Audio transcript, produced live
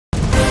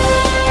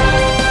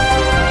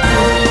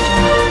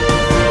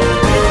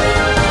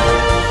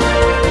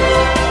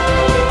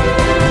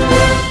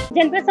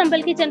जनपद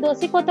संबल की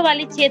चंदोसी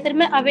कोतवाली क्षेत्र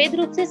में अवैध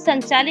रूप से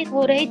संचालित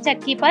हो रही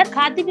चक्की पर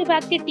खाद्य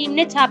विभाग की टीम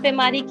ने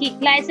छापेमारी की।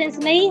 लाइसेंस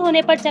नहीं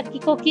होने पर चक्की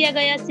को किया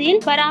गया सील,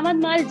 बरामद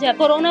माल जब्त।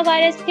 कोरोना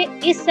वायरस के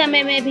इस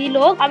समय में भी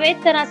लोग अवैध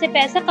तरह से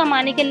पैसा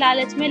कमाने के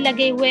लालच में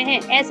लगे हुए हैं।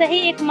 ऐसा ही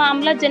एक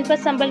मामला जनपद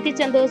संबल की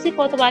चंदोसी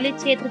कोतवाली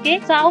क्षेत्र के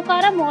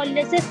साहूकारा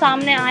मोहल्ले से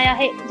सामने आया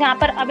है, जहां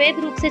पर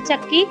अवैध रूप से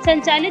चक्की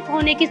संचालित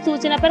होने की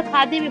सूचना पर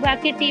खाद्य विभाग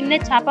की टीम ने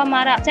छापा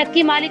मारा।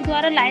 चक्की मालिक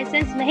द्वारा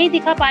लाइसेंस नहीं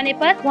दिखा पाने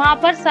पर वहां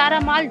पर सारा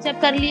माल जब्त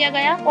कर लिया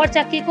गया और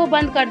चक्की को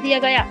बंद कर दिया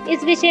गया।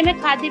 इस विषय में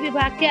खाद्य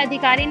विभाग के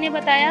अधिकारी ने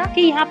बताया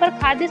कि यहाँ पर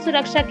खाद्य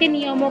सुरक्षा के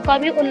नियमों का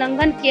भी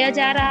उल्लंघन किया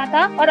जा रहा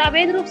था और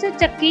अवैध रूप से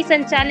चक्की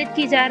संचालित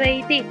की जा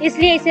रही थी,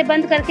 इसलिए इसे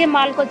बंद करके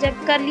माल को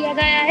जब्त कर लिया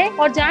गया है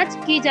और जाँच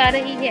की जा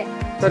रही है।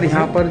 सर,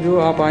 यहाँ पर जो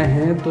आप आए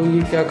हैं तो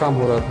ये क्या काम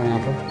हो रहा था? यहाँ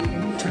पर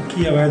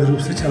चक्की अवैध रूप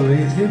से चल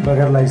रही थी,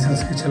 बगैर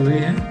लाइसेंस के चल रही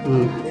है।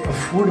 और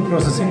फूड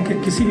प्रोसेसिंग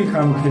के किसी भी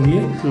काम के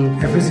लिए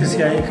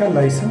FSSAI का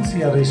लाइसेंस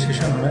या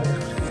रजिस्ट्रेशन होना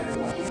जरूरी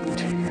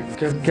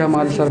है। क्या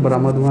माल सर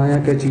बरामद हुआ है या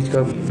क्या चीज़ का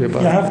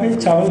व्यापार? यहाँ पे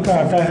चावल का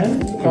आटा है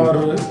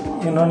और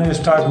इन्होंने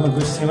स्टॉक में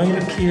कुछ सेवई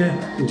रखी है,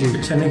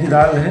 कुछ चने की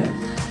दाल है,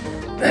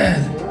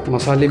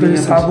 मसाले भी,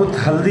 साबुत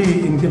हल्दी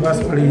इनके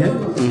पास पड़ी है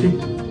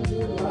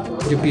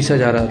जो पीसा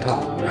जा रहा था।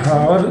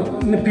 हाँ, और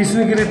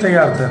पीसने के लिए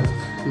तैयार था।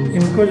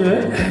 इनको जो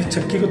है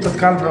चक्की को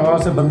तत्काल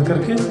प्रभाव से बंद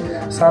करके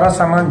सारा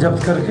सामान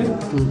जब्त करके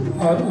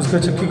और उसका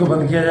चक्की को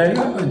बंद किया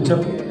जाएगा।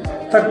 जब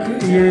तक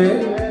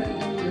ये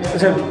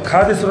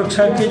खाद्य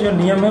सुरक्षा के जो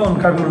नियम है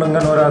उनका भी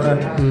उल्लंघन हो रहा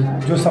था।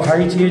 जो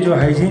सफाई चाहिए, जो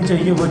हाइजीन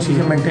चाहिए, वो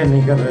चीज़ें मेंटेन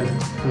नहीं कर रहे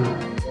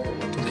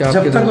थे।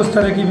 जब तक उस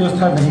तरह की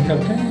व्यवस्था नहीं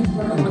करते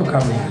उनको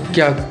काम नहीं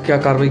करते। क्या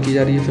कार्रवाई की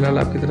जा रही है फिलहाल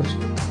आपकी तरफ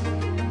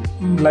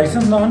से?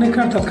 लाइसेंस न होने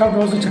का तत्काल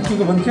प्रभाव से चक्की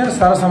को बंद किया,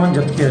 सारा सामान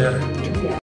जब्त किया जा रहा है।